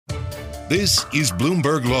This is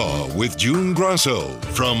Bloomberg Law with June Grasso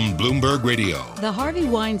from Bloomberg Radio. The Harvey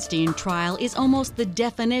Weinstein trial is almost the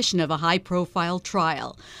definition of a high-profile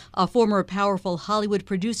trial. A former powerful Hollywood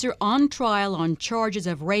producer on trial on charges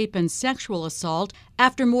of rape and sexual assault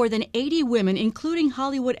after more than 80 women, including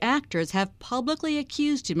Hollywood actors, have publicly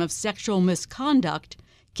accused him of sexual misconduct,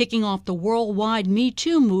 kicking off the worldwide Me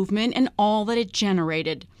Too movement and all that it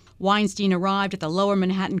generated. Weinstein arrived at the Lower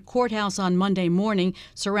Manhattan courthouse on Monday morning,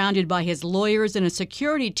 surrounded by his lawyers and a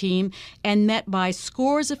security team, and met by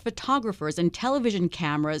scores of photographers and television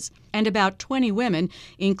cameras, and about 20 women,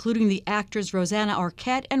 including the actors Rosanna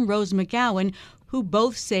Arquette and Rose McGowan, who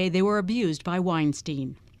both say they were abused by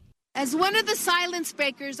Weinstein. As one of the silence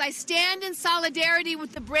breakers, I stand in solidarity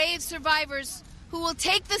with the brave survivors who will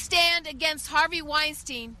take the stand against Harvey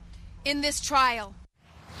Weinstein in this trial.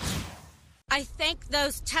 I thank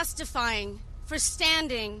those testifying for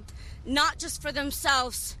standing, not just for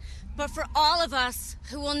themselves, but for all of us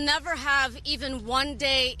who will never have even one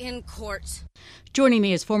day in court. Joining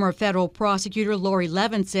me is former federal prosecutor Laurie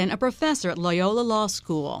Levenson, a professor at Loyola Law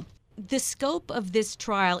School. The scope of this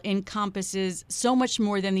trial encompasses so much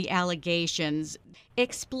more than the allegations.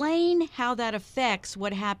 Explain how that affects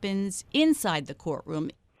what happens inside the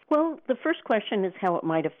courtroom. Well, the first question is how it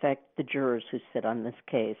might affect the jurors who sit on this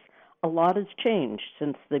case. A lot has changed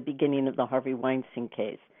since the beginning of the Harvey Weinstein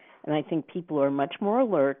case, and I think people are much more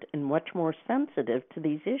alert and much more sensitive to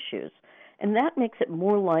these issues. And that makes it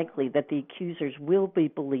more likely that the accusers will be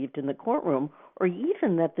believed in the courtroom, or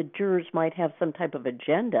even that the jurors might have some type of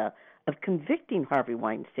agenda of convicting Harvey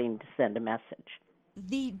Weinstein to send a message.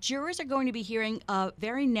 The jurors are going to be hearing a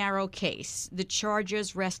very narrow case, the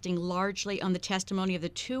charges resting largely on the testimony of the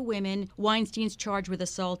two women Weinstein's charged with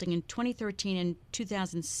assaulting in 2013 and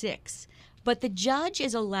 2006. But the judge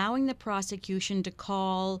is allowing the prosecution to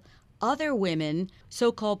call other women,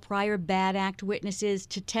 so-called prior bad act witnesses,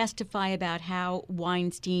 to testify about how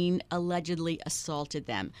Weinstein allegedly assaulted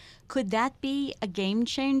them. Could that be a game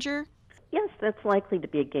changer? Yes, that's likely to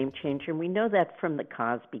be a game changer, and we know that from the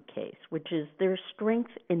Cosby case, which is there's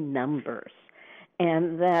strength in numbers,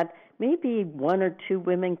 and that maybe one or two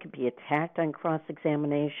women could be attacked on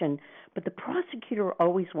cross-examination, but the prosecutor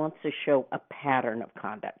always wants to show a pattern of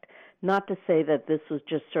conduct, not to say that this was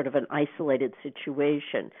just sort of an isolated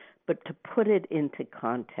situation, but to put it into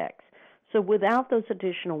context. So without those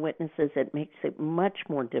additional witnesses, it makes it much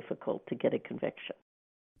more difficult to get a conviction.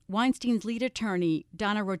 Weinstein's lead attorney,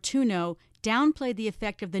 Donna Rotuno, downplayed the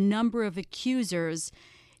effect of the number of accusers,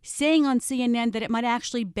 saying on CNN that it might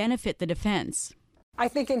actually benefit the defense. I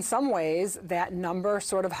think in some ways that number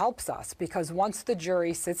sort of helps us, because once the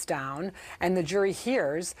jury sits down and the jury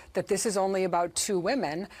hears that this is only about two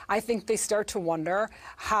women, I think they start to wonder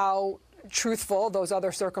how truthful those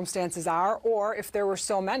other circumstances are, or if there were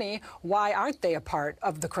so many, why aren't they a part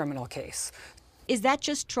of the criminal case? Is that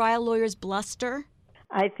just trial lawyers' bluster?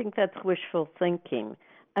 I think that's wishful thinking.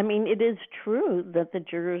 I mean, it is true that the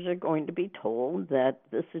jurors are going to be told that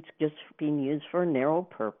this is just being used for a narrow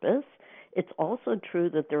purpose. It's also true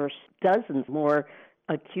that there are dozens more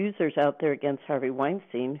accusers out there against Harvey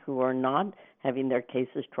Weinstein who are not having their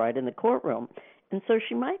cases tried in the courtroom. And so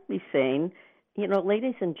she might be saying, you know,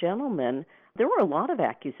 ladies and gentlemen, there were a lot of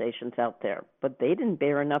accusations out there, but they didn't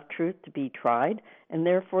bear enough truth to be tried, and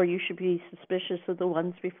therefore you should be suspicious of the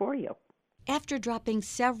ones before you. After dropping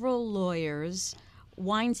several lawyers,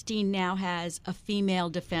 Weinstein now has a female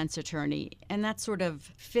defense attorney, and that sort of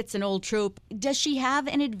fits an old trope. Does she have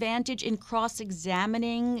an advantage in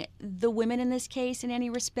cross-examining the women in this case in any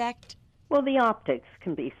respect? Well, the optics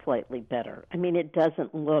can be slightly better. I mean, it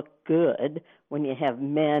doesn't look good when you have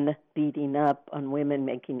men beating up on women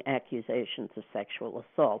making accusations of sexual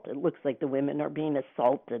assault. It looks like the women are being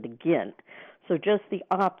assaulted again. So just the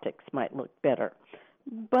optics might look better.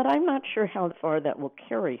 But I'm not sure how far that will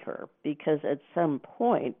carry her, because at some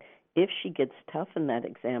point, if she gets tough in that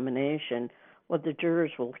examination, what the jurors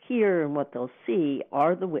will hear and what they'll see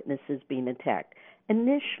are the witnesses being attacked.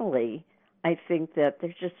 Initially, I think that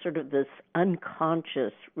there's just sort of this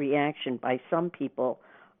unconscious reaction by some people,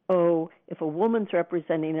 oh, if a woman's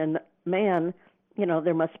representing a man, you know,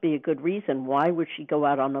 there must be a good reason. Why would she go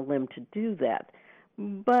out on a limb to do that?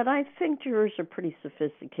 But I think jurors are pretty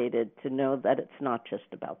sophisticated to know that it's not just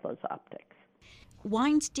about those optics.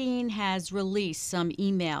 Weinstein has released some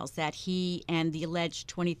emails that he and the alleged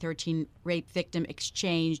 2013 rape victim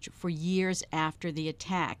exchanged for years after the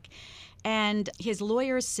attack. And his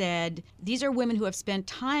lawyer said, these are women who have spent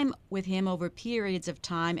time with him over periods of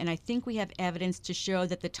time, and I think we have evidence to show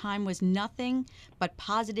that the time was nothing but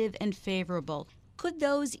positive and favorable. could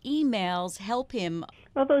those emails help him?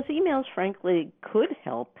 Well, those emails, frankly, could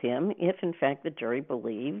help him if, in fact, the jury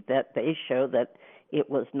believed that they show that it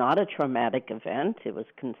was not a traumatic event, it was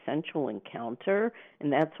a consensual encounter,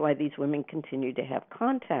 and that's why these women continued to have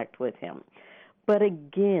contact with him. But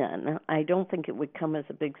again, I don't think it would come as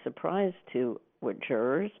a big surprise to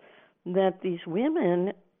jurors that these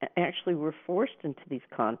women actually were forced into these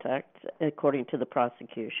contacts, according to the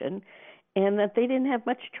prosecution, and that they didn't have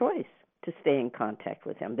much choice to stay in contact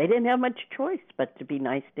with him. They didn't have much choice but to be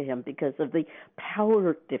nice to him because of the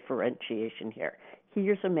power differentiation here.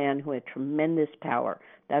 Here's a man who had tremendous power.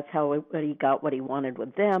 That's how he got what he wanted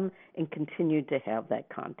with them and continued to have that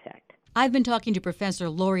contact. I've been talking to Professor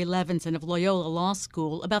Laurie Levenson of Loyola Law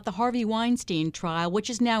School about the Harvey Weinstein trial, which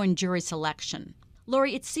is now in jury selection.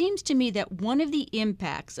 Laurie, it seems to me that one of the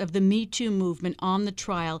impacts of the Me Too movement on the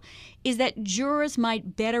trial is that jurors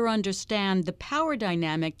might better understand the power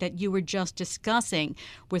dynamic that you were just discussing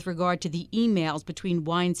with regard to the emails between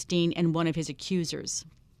Weinstein and one of his accusers.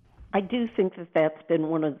 I do think that that's been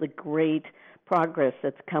one of the great progress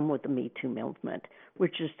that's come with the Me Too movement,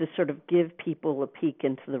 which is to sort of give people a peek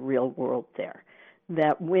into the real world there.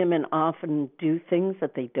 That women often do things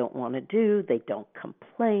that they don't want to do, they don't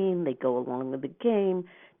complain, they go along with the game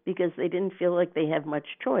because they didn't feel like they have much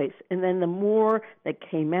choice. And then the more that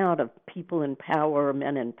came out of people in power,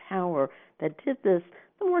 men in power that did this,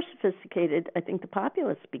 the more sophisticated I think the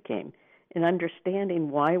populace became in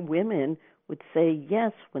understanding why women would say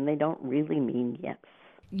yes when they don't really mean yes.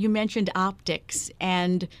 You mentioned optics,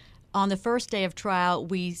 and on the first day of trial,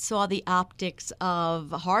 we saw the optics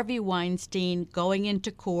of Harvey Weinstein going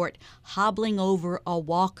into court, hobbling over a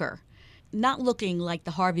walker, not looking like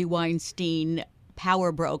the Harvey Weinstein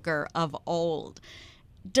power broker of old.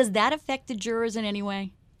 Does that affect the jurors in any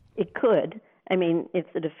way? It could. I mean, if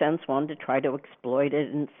the defense wanted to try to exploit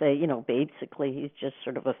it and say, basically he's just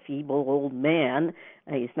sort of a feeble old man,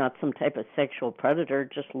 he's not some type of sexual predator,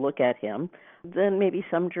 just look at him, then maybe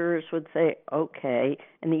some jurors would say, okay,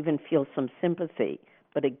 and even feel some sympathy.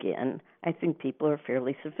 But again, I think people are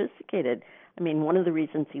fairly sophisticated. I mean, one of the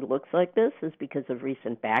reasons he looks like this is because of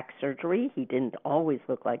recent back surgery. He didn't always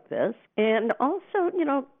look like this. And also,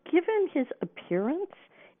 given his appearance,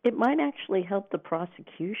 it might actually help the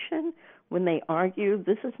prosecution when they argue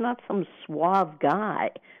this is not some suave guy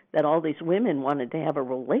that all these women wanted to have a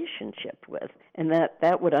relationship with, and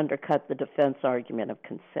that would undercut the defense argument of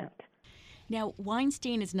consent. Now,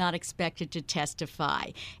 Weinstein is not expected to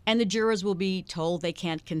testify, and the jurors will be told they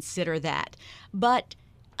can't consider that. But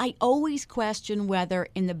I always question whether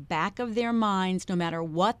in the back of their minds, no matter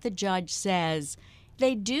what the judge says,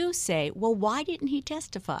 they do say, well, why didn't he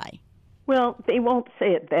testify? Well, they won't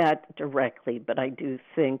say it that directly, but I do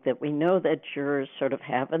think that we know that jurors sort of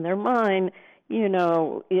have in their mind,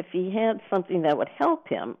 if he had something that would help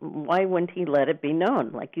him, why wouldn't he let it be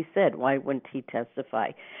known? Like you said, why wouldn't he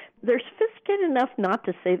testify? They're sophisticated enough not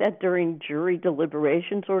to say that during jury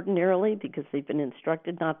deliberations ordinarily because they've been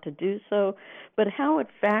instructed not to do so, but how it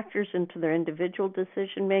factors into their individual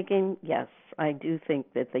decision-making, yes, I do think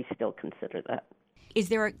that they still consider that. Is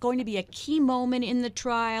there going to be a key moment in the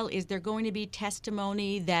trial? Is there going to be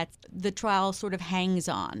testimony that the trial sort of hangs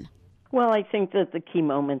on? Well, I think that the key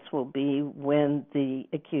moments will be when the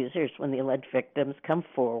accusers, when the alleged victims come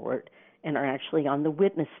forward and are actually on the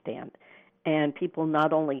witness stand. And people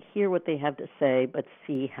not only hear what they have to say, but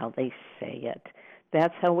see how they say it.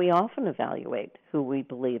 That's how we often evaluate who we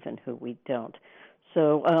believe and who we don't.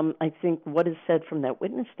 So I think what is said from that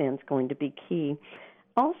witness stand is going to be key.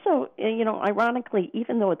 Also, ironically,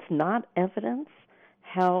 even though it's not evidence,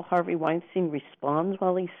 how Harvey Weinstein responds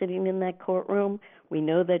while he's sitting in that courtroom, we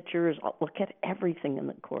know that jurors look at everything in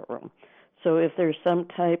the courtroom. So if there's some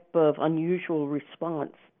type of unusual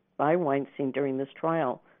response by Weinstein during this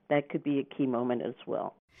trial, that could be a key moment as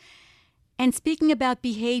well. And speaking about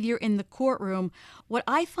behavior in the courtroom, what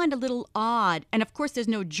I find a little odd, and of course there's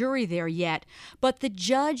no jury there yet, but the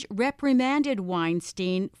judge reprimanded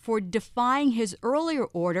Weinstein for defying his earlier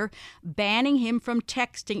order, banning him from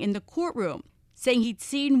texting in the courtroom, saying he'd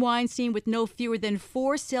seen Weinstein with no fewer than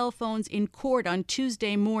 4 cell phones in court on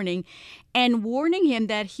Tuesday morning, and warning him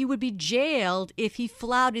that he would be jailed if he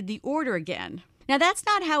flouted the order again. Now, that's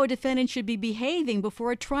not how a defendant should be behaving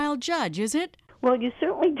before a trial judge, is it? Well, you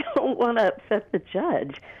certainly don't want to upset the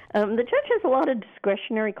judge. The judge has a lot of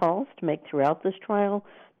discretionary calls to make throughout this trial.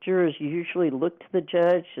 Jurors usually look to the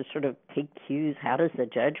judge to sort of take cues. How does the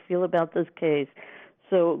judge feel about this case?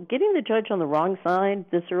 So getting the judge on the wrong side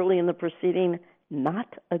this early in the proceeding,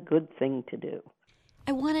 not a good thing to do.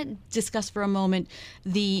 I want to discuss for a moment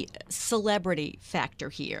the celebrity factor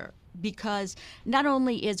here. because not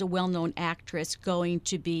only is a well-known actress going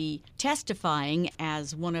to be testifying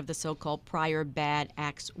as one of the so-called prior bad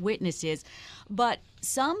acts witnesses, but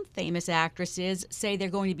some famous actresses say they're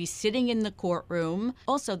going to be sitting in the courtroom.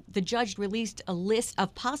 Also, the judge released a list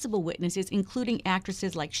of possible witnesses, including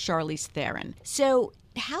actresses like Charlize Theron. So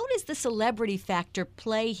how does the celebrity factor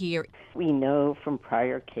play here? We know from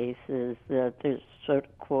prior cases that there's sort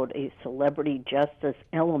of, quote, a celebrity justice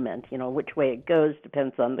element. Which way it goes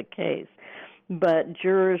depends on the case. But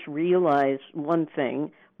jurors realize one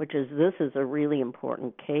thing, which is this is a really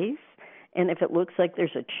important case. And if it looks like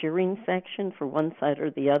there's a cheering section for one side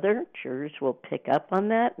or the other, jurors will pick up on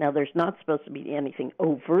that. Now, there's not supposed to be anything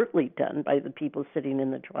overtly done by the people sitting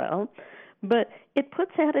in the trial, but it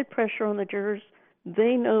puts added pressure on the jurors.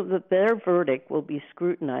 They know that their verdict will be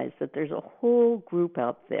scrutinized, that there's a whole group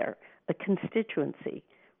out there, a constituency,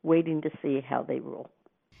 waiting to see how they rule.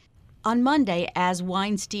 On Monday, as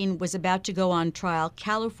Weinstein was about to go on trial,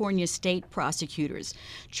 California state prosecutors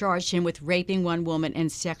charged him with raping one woman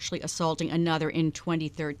and sexually assaulting another in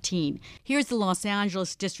 2013. Here's the Los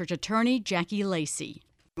Angeles District Attorney, Jackie Lacey.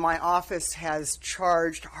 My office has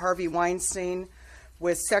charged Harvey Weinstein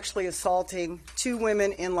with sexually assaulting 2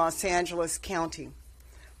 women in Los Angeles County.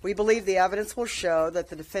 We believe the evidence will show that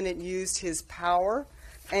the defendant used his power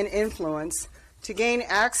and influence to gain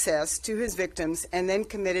access to his victims and then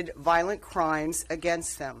committed violent crimes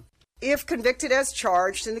against them. If convicted as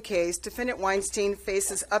charged in the case, defendant Weinstein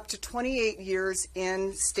faces up to 28 years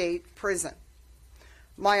in state prison.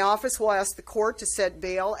 My office will ask the court to set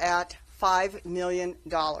bail at $5 million.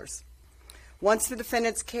 Once the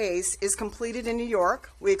defendant's case is completed in New York,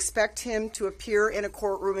 we expect him to appear in a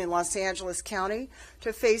courtroom in Los Angeles County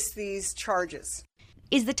to face these charges.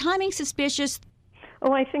 Is the timing suspicious?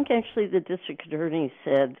 Oh, I think actually the district attorney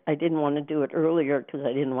said I didn't want to do it earlier because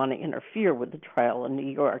I didn't want to interfere with the trial in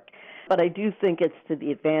New York. But I do think it's to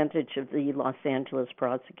the advantage of the Los Angeles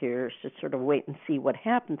prosecutors to sort of wait and see what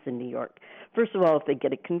happens in New York. First of all, if they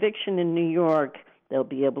get a conviction in New York, they'll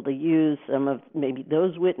be able to use some of maybe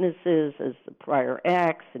those witnesses as the prior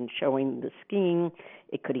acts and showing the scheme.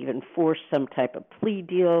 It could even force some type of plea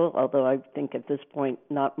deal, although I think at this point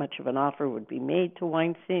not much of an offer would be made to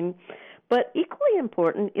Weinstein. But equally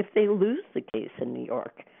important, if they lose the case in New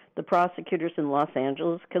York, the prosecutors in Los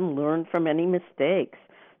Angeles can learn from any mistakes.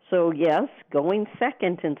 So yes, going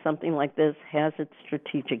second in something like this has its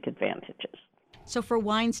strategic advantages. So for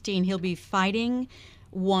Weinstein, he'll be fighting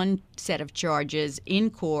one set of charges in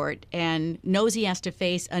court and knows he has to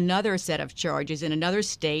face another set of charges in another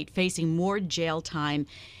state, facing more jail time.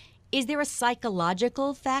 Is there a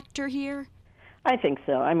psychological factor here? I think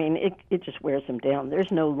so. I mean, it just wears him down.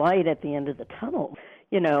 There's no light at the end of the tunnel,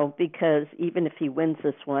 because even if he wins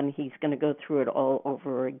this one, he's going to go through it all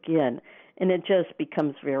over again. And it just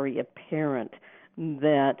becomes very apparent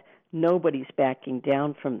that nobody's backing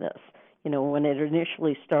down from this. When it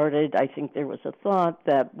initially started, I think there was a thought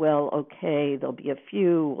that, well, okay, there'll be a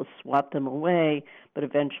few, we'll swat them away, but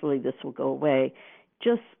eventually this will go away.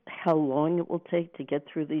 Just how long it will take to get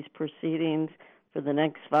through these proceedings for the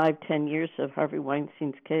next 5-10 years of Harvey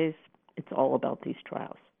Weinstein's case, it's all about these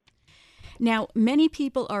trials. Now, many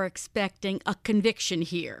people are expecting a conviction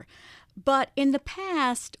here. But in the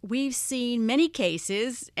past, we've seen many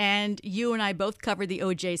cases, and you and I both covered the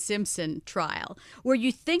O.J. Simpson trial, where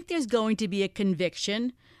you think there's going to be a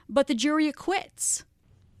conviction, but the jury acquits.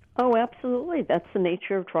 Oh, absolutely. That's the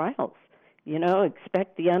nature of trials.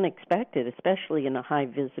 Expect the unexpected, especially in a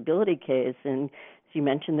high-visibility case. And as you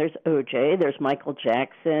mentioned, there's O.J., there's Michael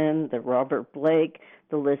Jackson, the Robert Blake,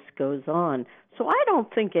 the list goes on. So I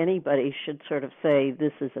don't think anybody should sort of say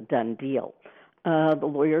this is a done deal. The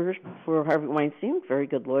lawyer for Harvey Weinstein, very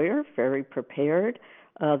good lawyer, very prepared.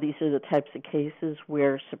 These are the types of cases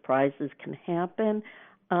where surprises can happen.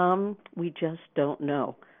 We just don't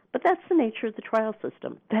know. But that's the nature of the trial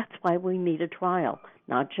system. That's why we need a trial,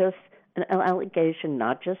 not just an allegation,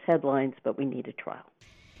 not just headlines, but we need a trial.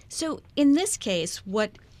 So in this case,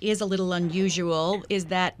 what is a little unusual is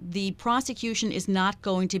that the prosecution is not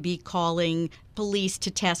going to be calling police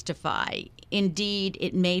to testify. Indeed,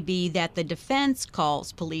 it may be that the defense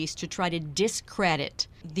calls police to try to discredit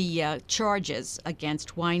the charges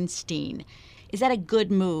against Weinstein. Is that a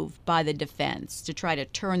good move by the defense to try to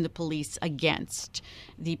turn the police against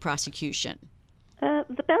the prosecution?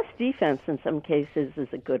 The best defense in some cases is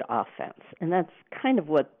a good offense, and that's kind of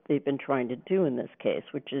what they've been trying to do in this case,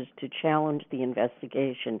 which is to challenge the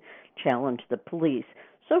investigation, challenge the police.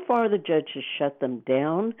 So far, the judge has shut them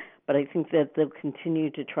down, but I think that they'll continue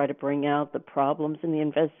to try to bring out the problems in the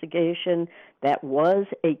investigation. That was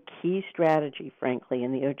a key strategy, frankly,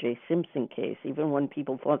 in the O.J. Simpson case. Even when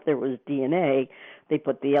people thought there was DNA, they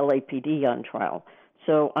put the LAPD on trial.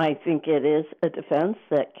 So I think it is a defense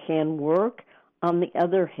that can work. On the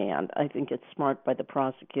other hand, I think it's smart by the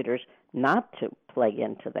prosecutors not to play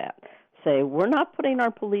into that. Say, we're not putting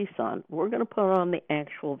our police on. We're going to put on the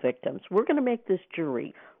actual victims. We're going to make this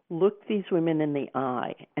jury look these women in the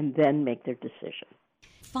eye and then make their decision.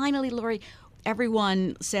 Finally, Laurie,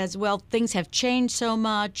 everyone says, well, things have changed so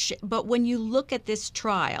much, but when you look at this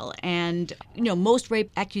trial and, most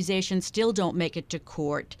rape accusations still don't make it to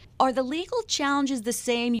court, are the legal challenges the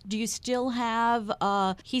same? Do you still have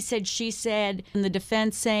he said, she said, and the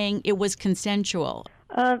defense saying it was consensual?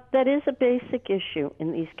 That is a basic issue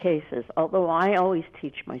in these cases, although I always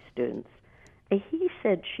teach my students, a he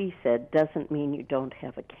said, she said doesn't mean you don't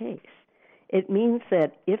have a case. It means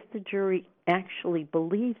that if the jury actually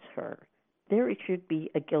believes her, there should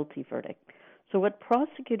be a guilty verdict. So what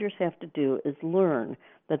prosecutors have to do is learn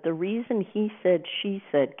that the reason he said, she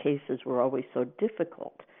said cases were always so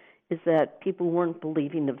difficult is that people weren't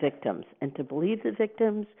believing the victims. And to believe the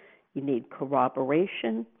victims, you need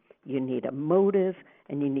corroboration, you need a motive,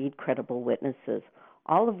 and you need credible witnesses,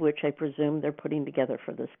 all of which I presume they're putting together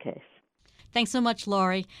for this case. Thanks so much,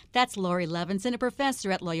 Laurie. That's Laurie Levenson, a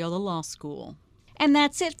professor at Loyola Law School. And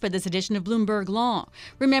that's it for this edition of Bloomberg Law.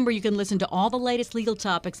 Remember, you can listen to all the latest legal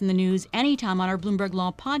topics in the news anytime on our Bloomberg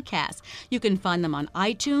Law podcast. You can find them on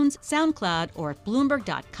iTunes, SoundCloud, or at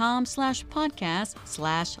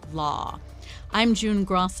bloomberg.com/podcast/law. I'm June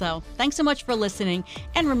Grasso. Thanks so much for listening.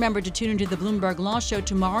 And remember to tune into the Bloomberg Law Show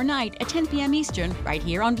tomorrow night at 10 p.m. Eastern, right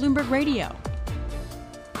here on Bloomberg Radio.